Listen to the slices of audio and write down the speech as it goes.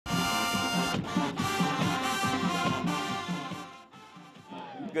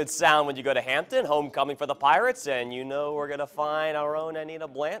Good sound when you go to Hampton, homecoming for the Pirates, and you know we're going to find our own Anita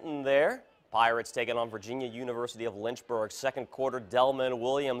Blanton there. Pirates taking on Virginia University of Lynchburg. Second quarter, Delmon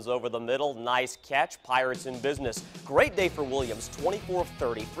Williams over the middle. Nice catch. Pirates in business. Great day for Williams. 24 of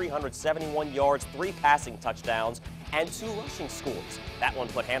 30, 371 yards, 3 passing touchdowns, and 2 rushing scores. That one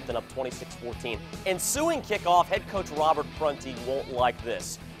put Hampton up 26-14. Ensuing kickoff, head coach Robert Prunty won't like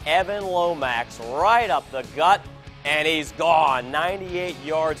this. Evan Lomax right up the gut, and he's gone. 98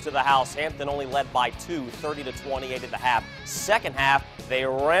 yards to the house. Hampton only led by 2, 30-28 at the half. Second half, they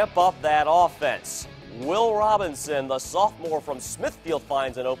ramp up that offense. Will Robinson, the sophomore from Smithfield,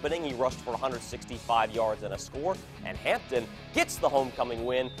 finds an opening. He rushed for 165 yards and a score, and Hampton gets the homecoming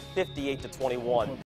win, 58-21.